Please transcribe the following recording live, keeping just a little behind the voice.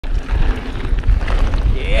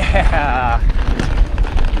Yeah.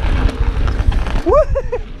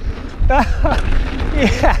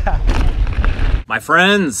 Yeah. My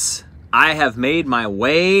friends, I have made my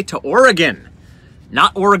way to Oregon.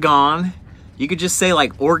 Not Oregon. You could just say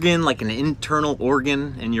like organ, like an internal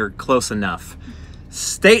organ, and you're close enough.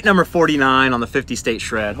 State number 49 on the 50 state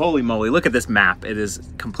shred. Holy moly, look at this map. It is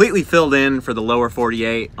completely filled in for the lower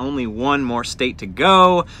 48. Only one more state to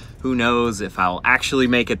go. Who knows if I'll actually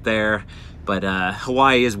make it there. But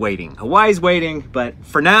Hawaii is waiting. Hawaii's waiting, but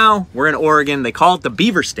for now, we're in Oregon. They call it the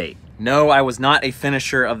Beaver State. No, I was not a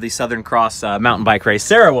finisher of the Southern Cross mountain bike race.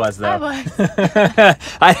 Sarah was, though. I was.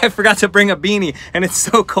 I forgot to bring a beanie, and it's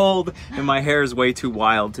so cold, and my hair is way too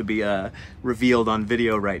wild to be revealed on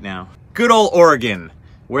video right now. Good old Oregon,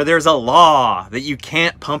 where there's a law that you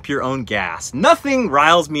can't pump your own gas. Nothing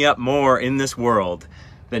riles me up more in this world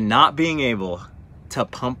than not being able to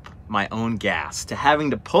pump my own gas, to having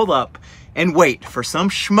to pull up and wait for some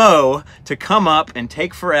schmo to come up and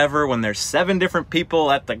take forever when there's 7 different people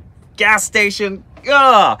at the gas station.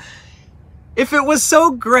 Ugh. If it was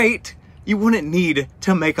so great, you wouldn't need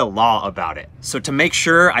to make a law about it. So to make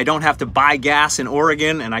sure I don't have to buy gas in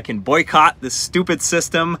Oregon and I can boycott this stupid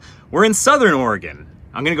system, we're in Southern Oregon.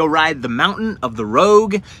 I'm gonna go ride the Mountain of the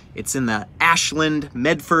Rogue. It's in the Ashland,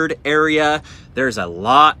 Medford area. There's a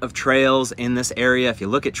lot of trails in this area. If you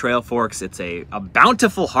look at Trail Forks, it's a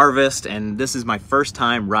bountiful harvest, and this is my first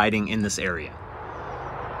time riding in this area.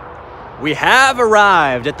 We have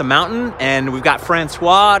arrived at the mountain, and we've got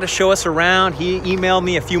Francois to show us around. He emailed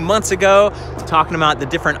me a few months ago talking about the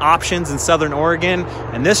different options in Southern Oregon,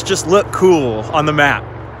 and this just looked cool on the map.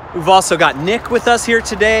 We've also got Nick with us here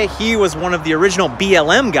today. He was one of the original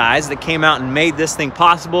BLM guys that came out and made this thing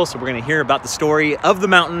possible, so we're gonna hear about the story of the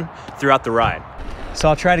mountain throughout the ride. So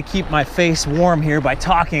I'll try to keep my face warm here by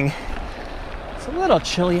talking. It's a little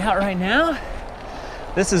chilly out right now.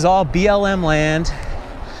 This is all BLM land.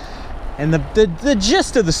 And the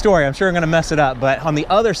gist of the story, I'm sure I'm gonna mess it up, but on the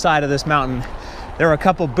other side of this mountain, there were a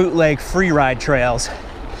couple bootleg free ride trails.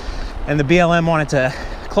 And the BLM wanted to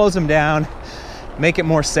close them down, make it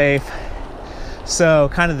more safe. So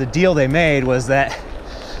kind of the deal they made was that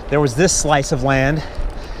there was this slice of land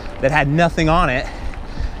that had nothing on it.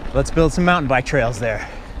 Let's build some mountain bike trails there.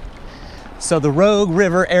 So the Rogue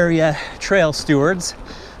River area trail stewards,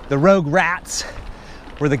 the Rogue Rats,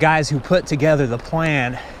 were the guys who put together the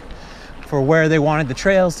plan for where they wanted the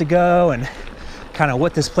trails to go and kind of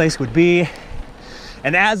what this place would be.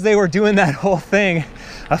 And as they were doing that whole thing,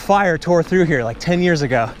 a fire tore through here like 10 years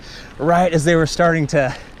ago, right as they were starting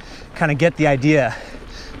to kind of get the idea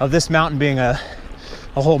of this mountain being a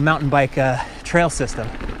whole mountain bike trail system.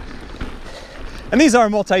 And these are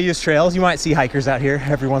multi-use trails. You might see hikers out here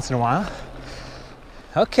every once in a while.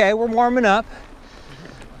 Okay, we're warming up.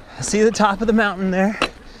 I see the top of the mountain there.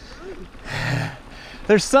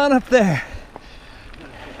 There's sun up there.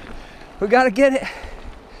 We gotta get it.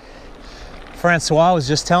 Francois was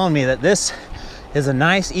just telling me that this is a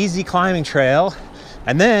nice, easy climbing trail.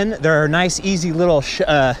 And then there are nice, easy little,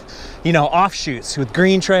 offshoots with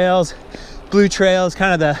green trails, blue trails.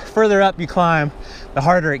 Kind of the further up you climb, the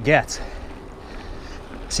harder it gets.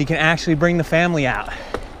 So you can actually bring the family out,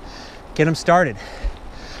 get them started.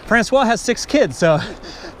 Francois has 6 kids, so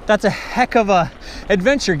that's a heck of a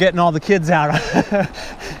adventure getting all the kids out.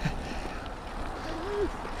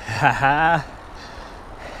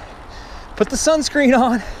 Put the sunscreen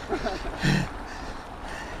on.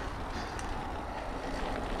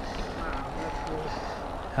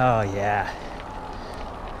 Oh yeah.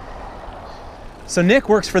 So Nick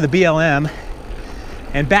works for the BLM,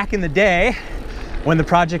 and back in the day when the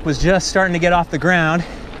project was just starting to get off the ground,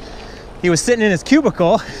 he was sitting in his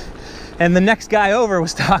cubicle and the next guy over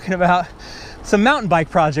was talking about some mountain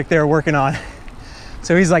bike project they were working on.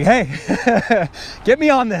 So he's like, hey, get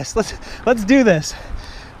me on this. Let's do this.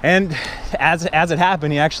 And as it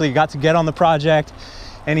happened, he actually got to get on the project,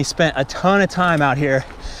 and he spent a ton of time out here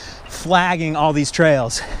flagging all these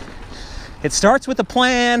trails. It starts with a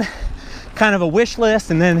plan, kind of a wish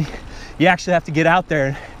list, and then you actually have to get out there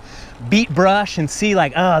and beat brush and see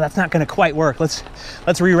like, oh, that's not gonna quite work. Let's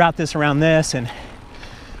reroute this around this, and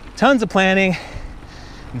tons of planning,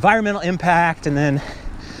 environmental impact, and then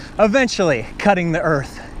eventually cutting the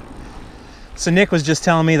earth. So Nick was just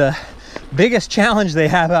telling me the biggest challenge they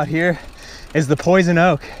have out here is the poison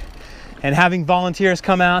oak, and having volunteers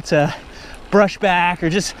come out to brush back or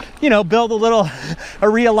just, build a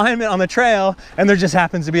realignment on the trail, and there just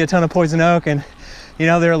happens to be a ton of poison oak, and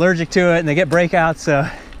they're allergic to it and they get breakouts. So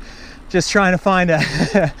just trying to find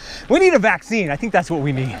we need a vaccine. I think that's what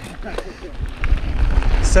we need.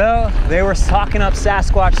 So they were socking up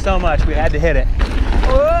Sasquatch so much we had to hit it.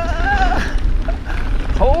 Whoa.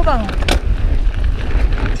 Hold on.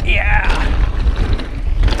 Yeah.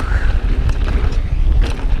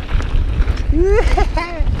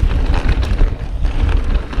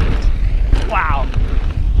 Wow.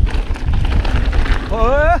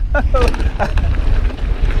 Whoa.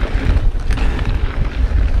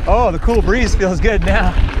 Oh, the cool breeze feels good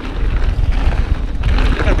now.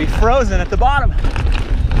 Gonna be frozen at the bottom.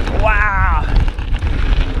 Wow.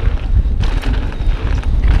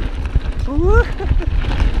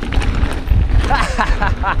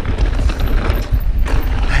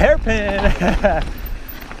 Hairpin.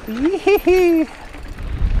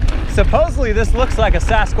 Supposedly this looks like a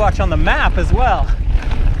Sasquatch on the map as well.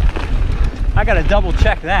 I gotta double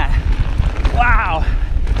check that. Wow.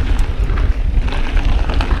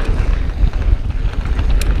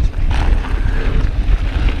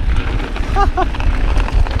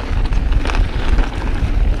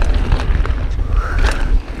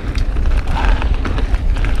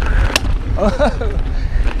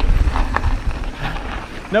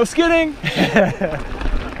 No skidding.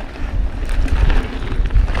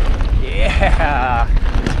 Yeah.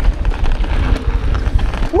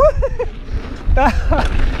 Woo.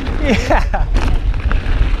 Yeah.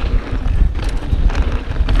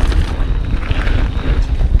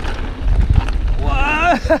 Whoa.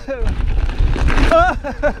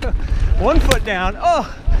 One foot down. Oh,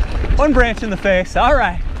 one branch in the face. All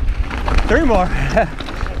right. 3 more.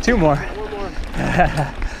 2 more.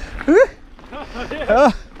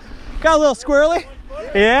 Oh, got a little squirrely.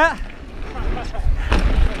 Yeah.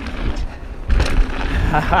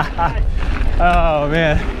 Oh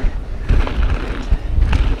man.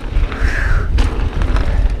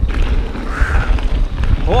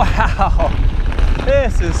 Wow.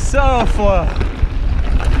 This is so slow.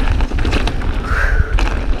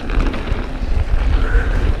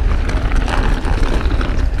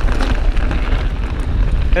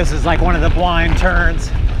 This is like one of the blind turns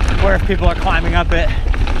where if people are climbing up it,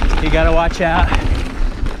 you gotta watch out.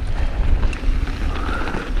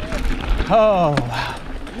 Oh, wow.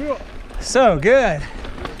 So good.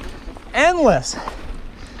 Endless.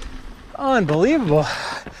 Unbelievable.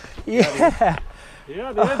 Yeah.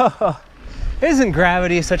 Yeah, dude. Oh, isn't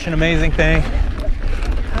gravity such an amazing thing?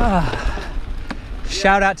 Oh,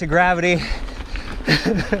 shout out to gravity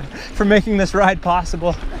for making this ride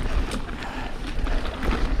possible.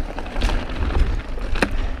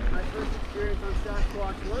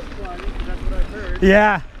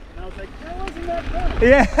 Yeah. And I was like, that wasn't that fun.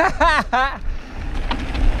 Yeah.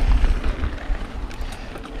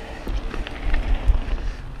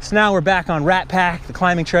 So now we're back on Rat Pack, the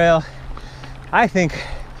climbing trail. I think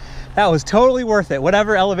that was totally worth it.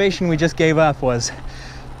 Whatever elevation we just gave up was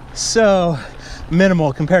so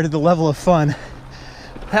minimal compared to the level of fun.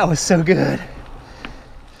 That was so good.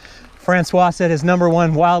 Francois said his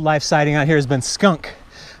 #1 wildlife sighting out here has been skunk.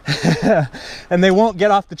 And they won't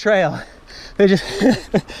get off the trail. They just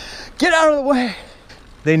get out of the way.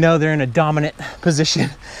 They know they're in a dominant position.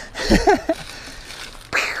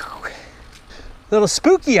 A little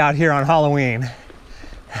spooky out here on Halloween.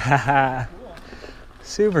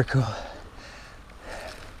 Super cool.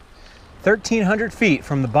 1,300 feet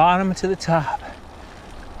from the bottom to the top.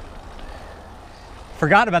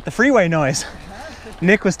 Forgot about the freeway noise.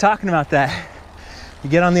 Nick was talking about that. You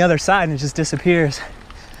get on the other side and it just disappears.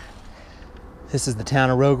 This is the town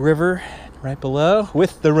of Rogue River right below,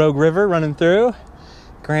 with the Rogue River running through.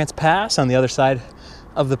 Grants Pass on the other side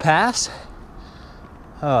of the pass.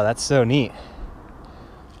 Oh, that's so neat.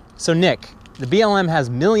 So Nick, the BLM has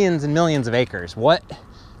millions and millions of acres.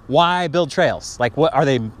 Why build trails? Like, what are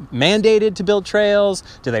they mandated to build trails?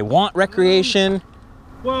 Do they want recreation?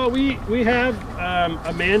 Well, we have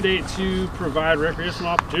a mandate to provide recreational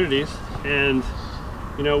opportunities, and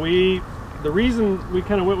you know, the reason we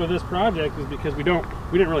kind of went with this project is because we didn't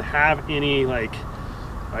really have any like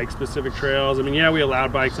specific trails. I mean, yeah, we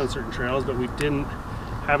allowed bikes on certain trails, but we didn't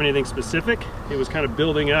have anything specific. It was kind of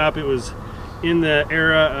building up. It was in the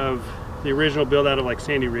era of the original build out of like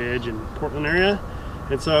Sandy Ridge and Portland area,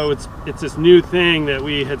 and so it's this new thing that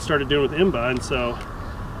we had started doing with IMBA. And so,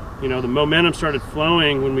 you know, the momentum started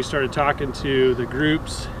flowing when we started talking to the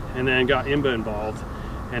groups and then got IMBA involved,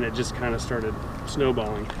 and it just kind of started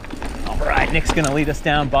snowballing. All right, Nick's gonna lead us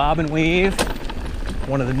down Bob and Weave,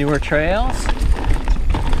 one of the newer trails.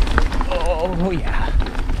 Oh yeah.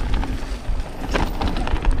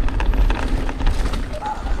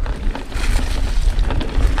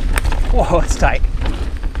 Whoa, it's tight.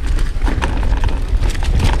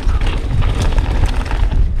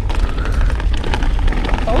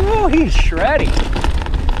 Oh, he's shreddy.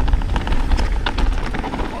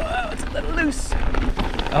 loose.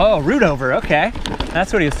 Oh, root over, okay.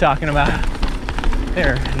 That's what he was talking about.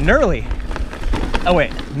 They're gnarly. Oh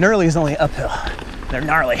wait, gnarly is only uphill. They're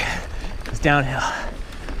gnarly. It's downhill.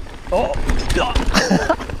 Oh.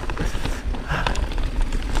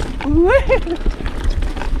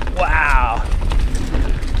 Wow.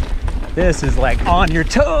 This is like on your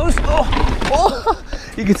toes. Oh.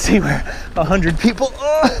 You can see where 100 people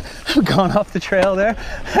have gone off the trail there.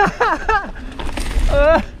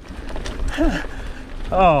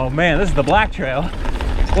 Oh man, this is the black trail.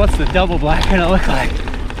 What's the double black gonna look like?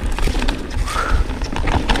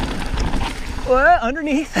 Well,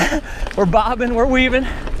 underneath, we're bobbing, we're weaving.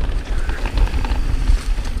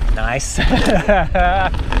 Nice.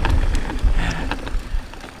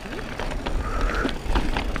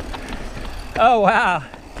 Oh wow.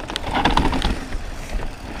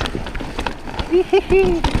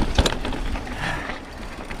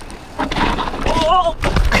 Oh.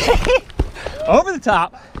 Over the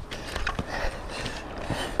top.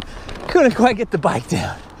 Couldn't quite get the bike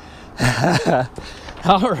down.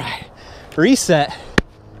 All right, reset.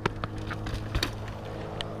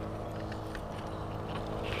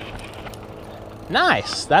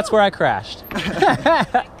 Nice, that's where I crashed.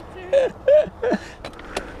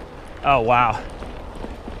 Oh, wow.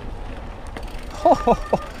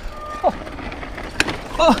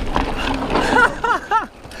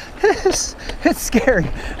 It's scary.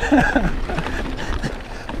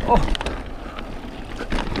 Oh.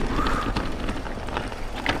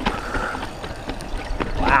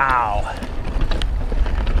 Wow.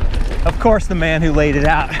 Of course, the man who laid it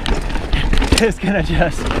out is gonna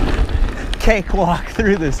just cakewalk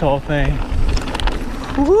through this whole thing.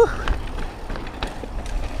 Woo.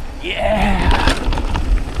 Yeah.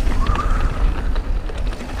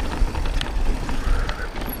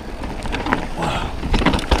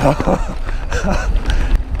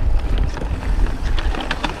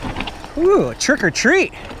 Ooh, trick or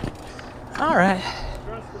treat. All right.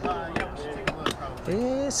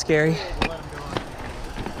 It's scary.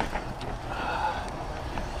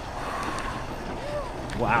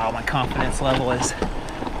 Wow, my confidence level is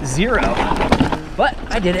 0. But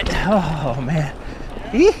I did it. Oh, man.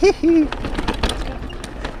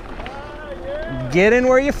 Get in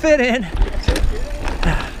where you fit in.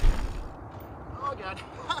 Oh, God.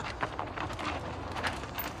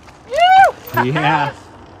 Yeah.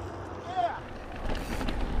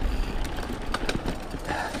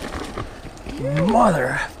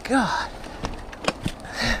 Mother of God.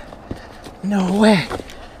 No way.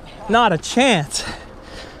 Not a chance.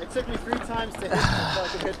 It took me 3 times to hit this, so I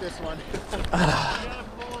could hit this one.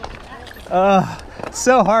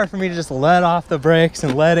 So hard for me to just let off the brakes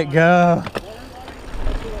and let it go.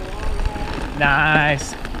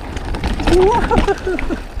 Nice.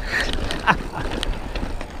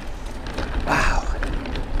 Wow.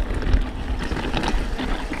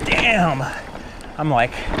 Damn. I'm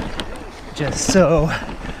like just so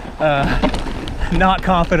not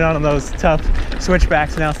confident on those tough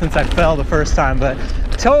switchbacks now since I fell the first time, but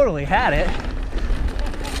totally had it.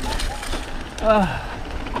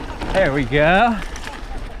 There we go.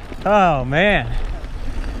 Oh man.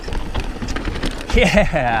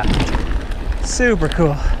 Yeah. Super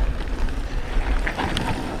cool.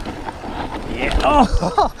 Yeah.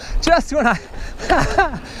 Oh, just when I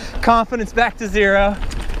confidence back to 0.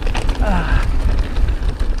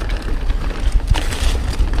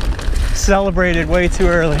 Celebrated way too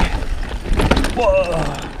early.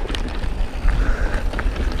 Whoa.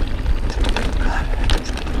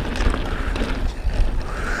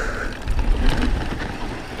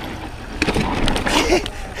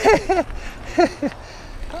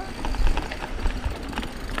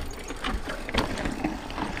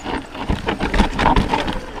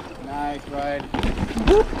 Nice ride.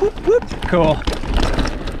 Whoop, whoop, whoop. Cool.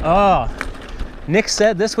 Oh, Nick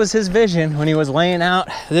said this was his vision when he was laying out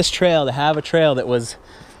this trail, to have a trail that was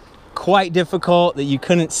quite difficult, that you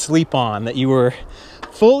couldn't sleep on, that you were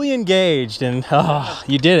fully engaged, and oh,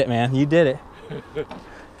 you did it, man. You did it.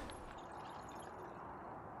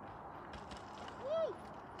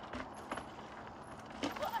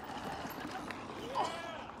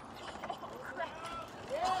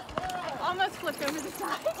 Almost flipped over the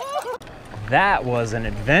side. That was an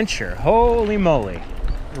adventure. Holy moly.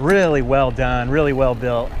 Really well done, really well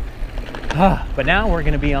built. But now we're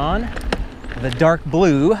gonna be on the dark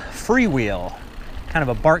blue freewheel, kind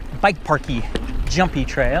of a bike parky, jumpy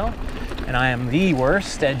trail. And I am the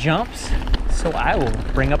worst at jumps, so I will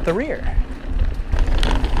bring up the rear.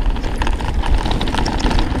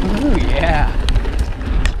 Ooh, yeah.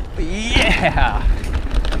 Yeah.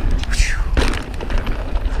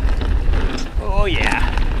 Oh yeah.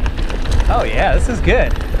 Oh yeah, this is good.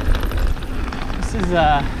 This is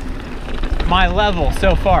my level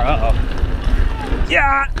so far. Uh-oh.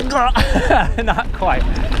 Yeah, not quite.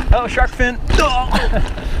 Oh, shark fin.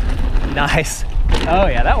 Nice. Oh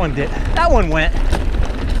yeah, that one did. That one went.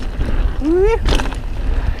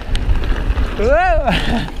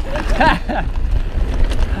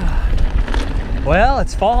 Well,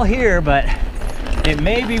 it's fall here, but it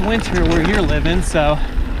may be winter where you're living, so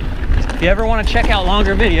if you ever want to check out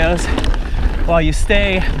longer videos while you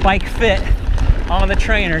stay bike fit on the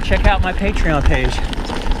trainer, check out my Patreon page.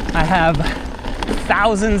 I have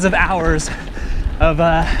thousands of hours of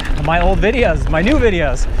my old videos, my new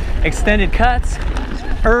videos, extended cuts,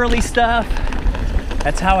 early stuff.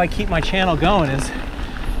 That's how I keep my channel going, is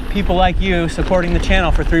people like you supporting the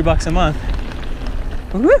channel for $3 a month.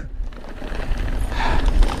 Woo!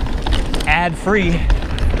 Ad free.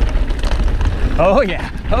 Oh yeah,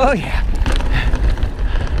 oh yeah.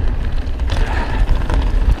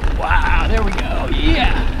 Wow, there we go,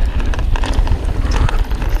 yeah.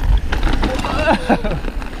 Whoa.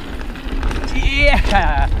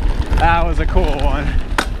 Yeah, that was a cool one.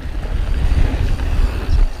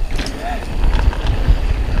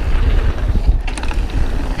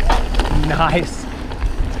 Nice.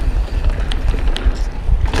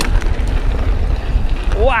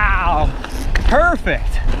 Wow,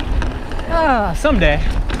 perfect. Ah, someday.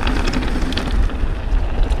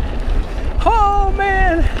 Oh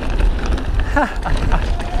man.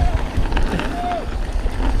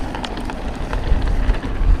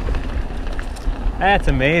 That's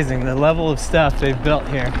amazing, the level of stuff they've built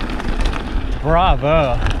here.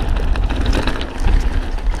 Bravo.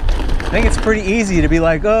 I think it's pretty easy to be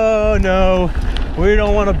like, oh no, we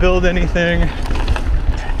don't want to build anything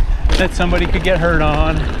that somebody could get hurt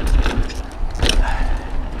on.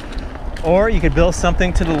 Or you could build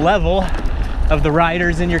something to the level of the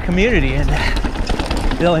riders in your community and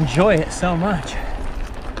they'll enjoy it so much.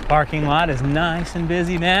 Parking lot is nice and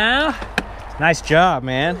busy now. Nice job,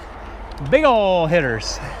 man. Big ol'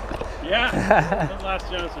 hitters. Yeah, those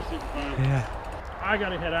last jumps are super fun. Yeah. I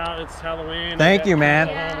gotta head out, it's Halloween. Thank you, man.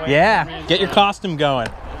 Yeah, get your costume going.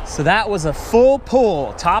 So that was a full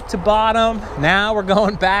pull, top to bottom. Now we're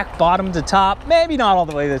going back bottom to top. Maybe not all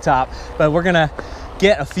the way to the top, but we're gonna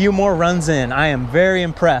get a few more runs in. I am very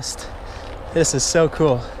impressed. This is so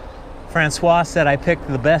cool. Francois said I picked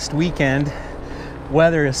the best weekend.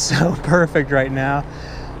 Weather is so perfect right now.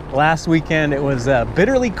 Last weekend it was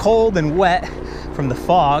bitterly cold and wet from the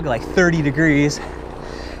fog, like 30 degrees.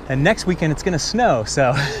 And next weekend it's gonna snow,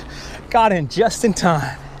 so got in just in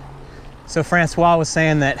time. So Francois was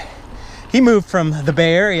saying that he moved from the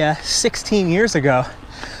Bay Area 16 years ago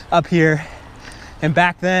up here, and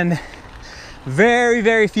back then very,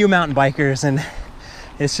 very few mountain bikers, and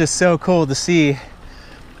it's just so cool to see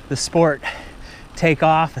the sport take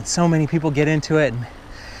off and so many people get into it. And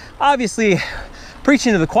obviously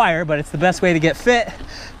preaching to the choir, but it's the best way to get fit,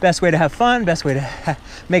 best way to have fun, best way to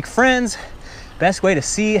make friends, best way to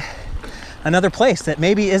see another place that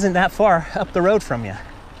maybe isn't that far up the road from you.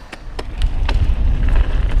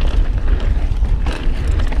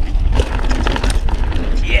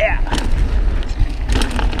 Yeah.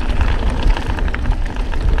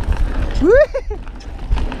 Woo!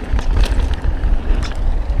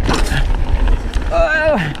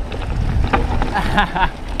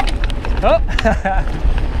 Oh.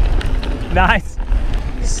 Nice.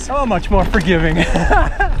 So much more forgiving.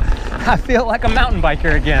 I feel like a mountain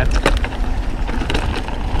biker again.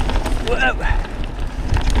 Whoa.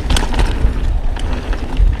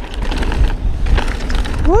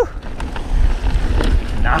 Woo.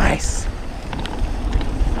 Nice.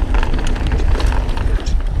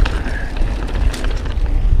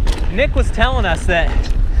 Nick was telling us that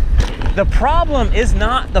the problem is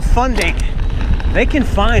not the funding. They can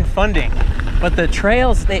find funding, but the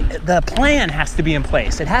trails, the plan has to be in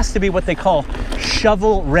place. It has to be what they call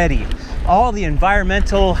shovel ready. All the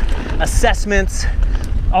environmental assessments,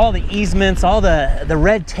 all the easements, all the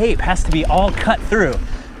red tape has to be all cut through.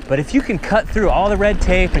 But if you can cut through all the red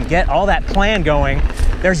tape and get all that plan going,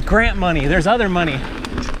 there's grant money, there's other money.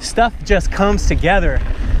 Stuff just comes together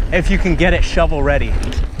if you can get it shovel ready.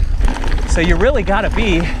 So you really gotta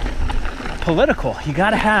be political. You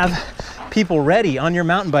gotta have people ready on your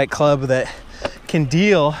mountain bike club that can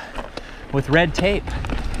deal with red tape.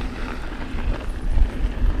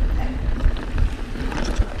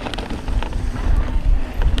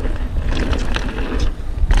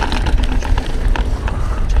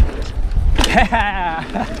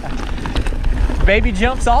 Baby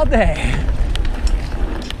jumps all day.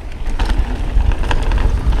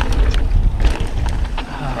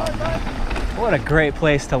 Oh, what What a great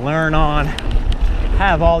place to learn on.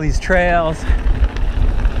 Have all these trails.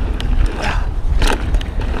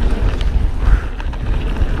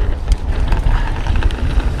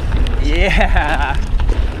 Yeah.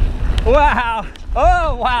 Wow.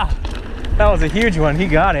 Oh, wow. That was a huge one. He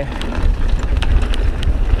got it.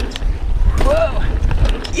 Whoa.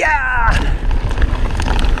 Yeah.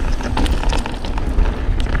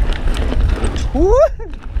 Woo.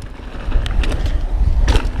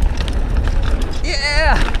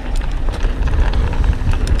 Yeah.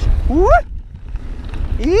 Woo.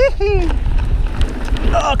 Yee-hee.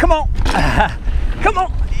 Oh, come on. Come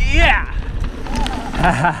on. Yeah.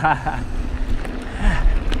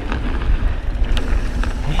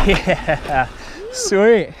 Yeah,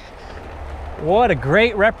 sweet. What a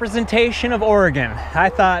great representation of Oregon. I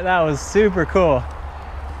thought that was super cool.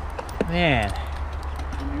 Man,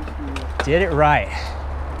 did it right.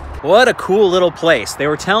 What a cool little place. They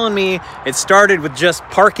were telling me it started with just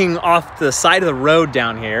parking off the side of the road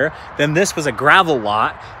down here. Then this was a gravel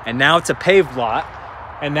lot, and now it's a paved lot.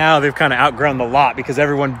 And now they've kind of outgrown the lot because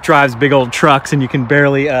everyone drives big old trucks and you can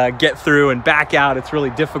barely get through and back out. It's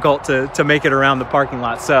really difficult to make it around the parking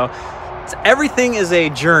lot. So everything is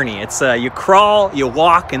a journey. It's you crawl, you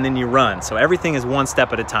walk, and then you run. So everything is one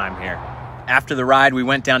step at a time here. After the ride, we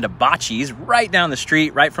went down to Bocce's right down the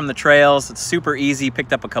street, right from the trails. It's super easy.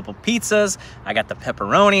 Picked up a couple pizzas. I got the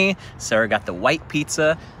pepperoni. Sarah got the white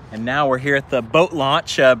pizza. And now we're here at the boat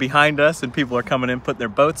launch behind us, and people are coming in, putting their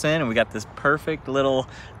boats in, and we got this perfect little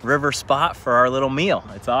river spot for our little meal.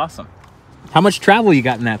 It's awesome. How much travel you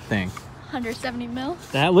got in that thing? 170 mil.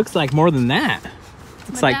 That looks like more than that.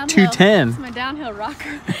 It's like downhill. 210. It's my downhill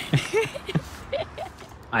rocker.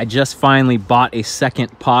 I just finally bought a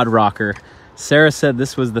second pod rocker. Sarah said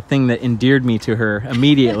this was the thing that endeared me to her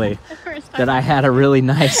immediately, that I had a really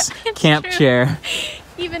nice camp chair.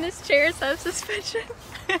 Even his chairs have suspension.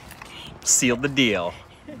 Sealed the deal.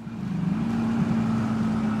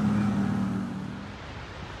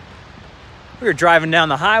 We were driving down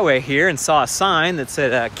the highway here and saw a sign that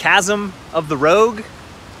said Chasm of the Rogue.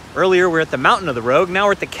 Earlier we were at the Mountain of the Rogue, now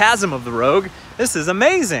we're at the Chasm of the Rogue. This is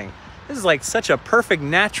amazing. This is like such a perfect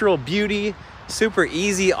natural beauty, super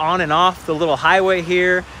easy on and off the little highway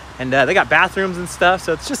here. And they got bathrooms and stuff,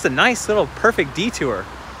 so it's just a nice little perfect detour.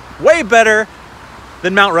 Way better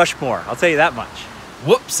than Mount Rushmore, I'll tell you that much.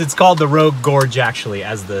 Whoops, it's called the Rogue Gorge actually,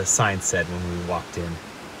 as the sign said when we walked in.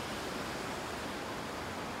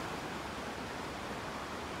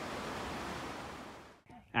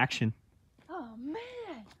 Action. Oh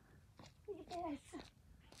man. Yes.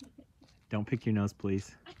 Don't pick your nose,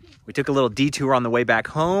 please. We took a little detour on the way back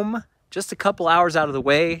home, just a couple hours out of the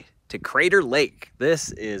way to Crater Lake.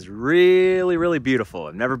 This is really, really beautiful.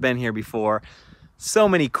 I've never been here before. So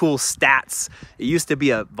many cool stats. It used to be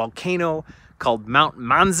a volcano called Mount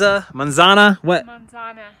Manzana. What?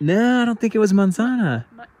 Manzana. No, I don't think it was Manzana.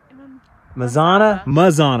 Mazama.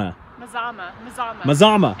 Mazama.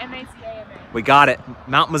 M-A-Z-A-M-A. We got it.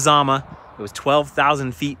 Mount Mazama. It was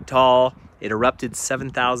 12,000 feet tall. It erupted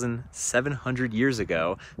 7,700 years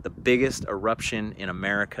ago. The biggest eruption in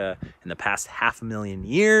America in the past 500,000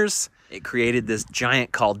 years. It created this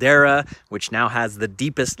giant caldera, which now has the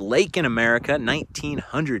deepest lake in America,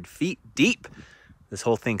 1,900 feet deep. This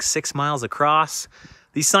whole thing's 6 miles across.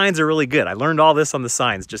 These signs are really good. I learned all this on the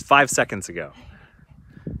signs just 5 seconds ago.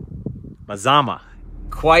 Mazama.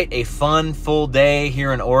 Quite a fun, full day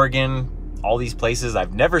here in Oregon. All these places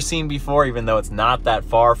I've never seen before, even though it's not that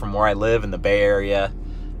far from where I live in the Bay Area.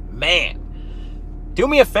 Man, do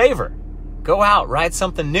me a favor. Go out, ride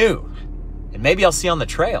something new, and maybe I'll see you on the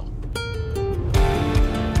trail.